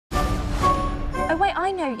Oh, wait,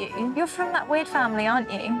 I know you. You're from that weird family,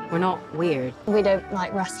 aren't you? We're not weird. We don't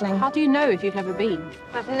like wrestling. How do you know if you've never been?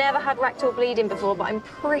 I've never had rectal bleeding before, but I'm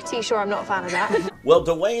pretty sure I'm not a fan of that. Well,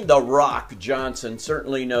 Dwayne "The Rock" Johnson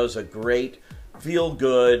certainly knows a great,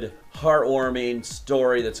 feel-good, heartwarming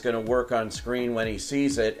story that's going to work on screen when he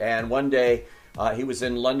sees it. And one day, he was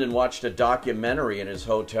in London, watched a documentary in his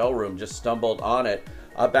hotel room, just stumbled on it,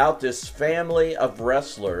 about this family of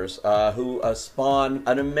wrestlers who spawn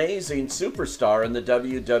an amazing superstar in the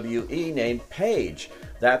WWE named Paige.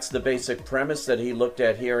 That's the basic premise that he looked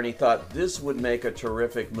at here, and he thought this would make a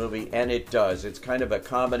terrific movie, and it does. It's kind of a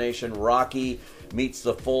combination Rocky meets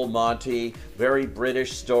the full Monty, very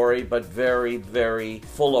British story, but very, very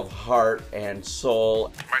full of heart and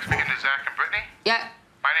soul. Am I speaking to Zach and Brittany? Yeah.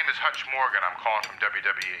 My name is Hutch Morgan. I'm calling from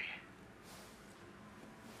WWE.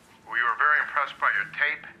 We were very impressed by your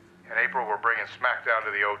tape. In April, we're bringing SmackDown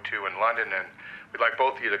to the O2 in London, and we'd like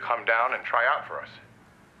both of you to come down and try out for us.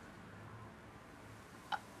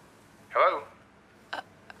 Hello?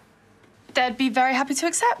 They'd be very happy to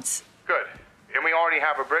accept. Good. And we already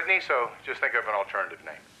have a Brittany, so just think of an alternative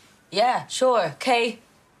name. Yeah, sure. Okay.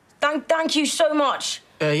 Thank you so much.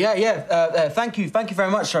 Thank you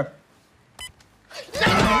very much, sir.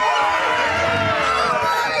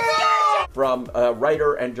 From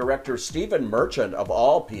writer and director Stephen Merchant, of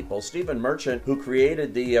all people. Stephen Merchant, who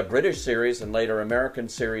created the British series and later American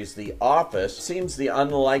series The Office, seems the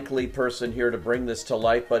unlikely person here to bring this to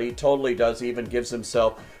life, but he totally does. He even gives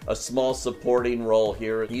himself a small supporting role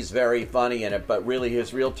here. He's very funny in it, but really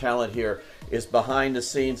his real talent here is behind the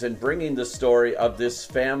scenes and bringing the story of this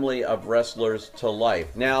family of wrestlers to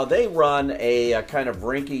life. Now, they run a kind of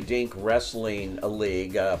rinky-dink wrestling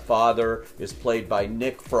league. Father is played by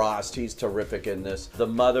Nick Frost. He's terrific in this. The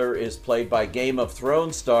mother is played by Game of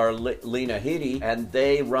Thrones star Lena Headey, and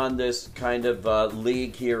they run this kind of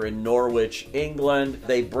league here in Norwich, England.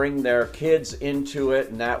 They bring their kids into it,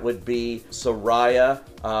 and that would be Soraya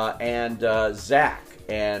and Zach.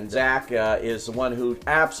 And Zach is the one who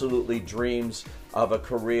absolutely dreams of a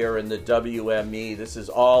career in the WME. This is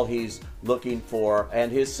all he's looking for.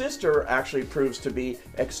 And his sister actually proves to be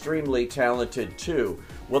extremely talented too.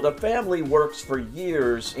 Well, the family works for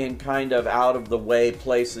years in kind of out-of-the-way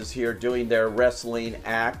places here, doing their wrestling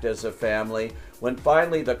act as a family, when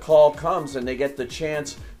finally the call comes and they get the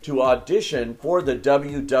chance to audition for the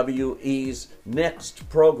WWE's next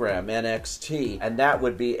program, NXT, and that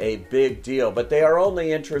would be a big deal. But they are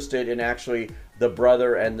only interested in actually the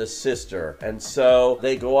brother and the sister, and so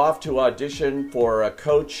they go off to audition for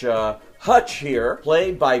Coach Hutch here,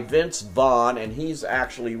 played by Vince Vaughn, and he's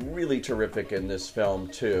actually really terrific in this film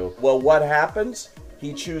too. Well, what happens?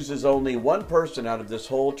 He chooses only one person out of this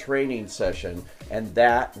whole training session, and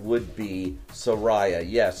that would be Soraya.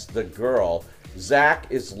 Yes, the girl. Zach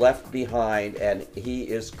is left behind and he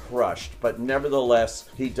is crushed, but nevertheless,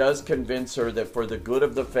 he does convince her that for the good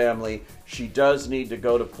of the family, she does need to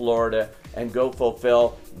go to Florida and go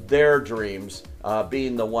fulfill their dreams,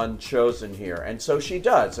 being the one chosen here. And so she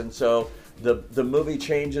does. And so the movie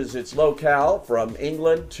changes its locale from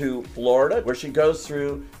England to Florida, where she goes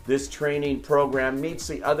through this training program, meets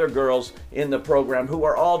the other girls in the program who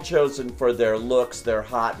are all chosen for their looks, their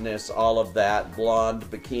hotness, all of that, blonde,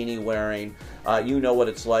 bikini wearing. You know what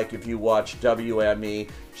it's like if you watch WME.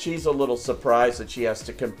 She's a little surprised that she has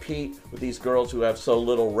to compete with these girls who have so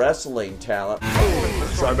little wrestling talent.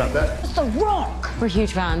 Sorry about that. It's The Rock. We're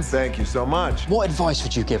huge fans. Thank you so much. What advice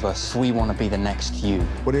would you give us? We want to be the next you.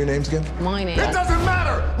 What are your names again? My name. It doesn't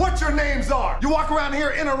matter what your names are. You walk around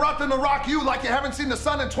here interrupting The Rock, you like you haven't seen the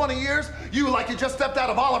sun in 20 years. You like you just stepped out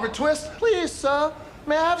of Oliver Twist. Please, sir,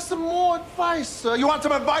 may I have some more advice, sir? You want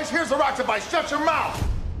some advice? Here's The Rock's advice. Shut your mouth.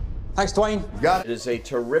 Thanks, Dwayne. It is a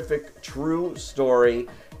terrific, true story,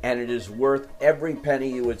 and it is worth every penny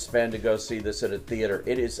you would spend to go see this at a theater.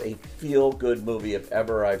 It is a feel-good movie if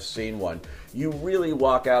ever I've seen one. You really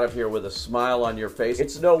walk out of here with a smile on your face.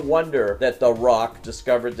 It's no wonder that The Rock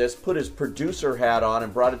discovered this, put his producer hat on,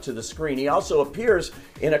 and brought it to the screen. He also appears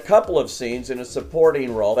in a couple of scenes in a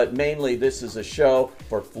supporting role, but mainly this is a show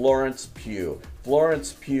for Florence Pugh.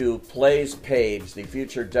 Florence Pugh plays Paige, the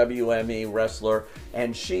future WME wrestler,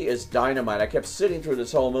 and she is dynamite. I kept sitting through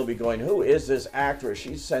this whole movie going, who is this actress?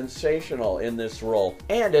 She's sensational in this role.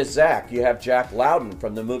 And as Zach, you have Jack Lowden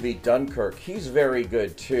from the movie Dunkirk. He's very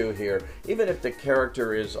good too here. Even if the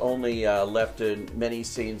character is only left in many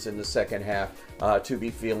scenes in the second half to be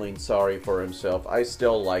feeling sorry for himself, I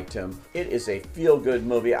still liked him. It is a feel-good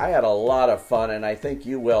movie. I had a lot of fun, and I think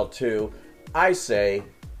you will too. I say,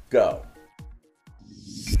 go.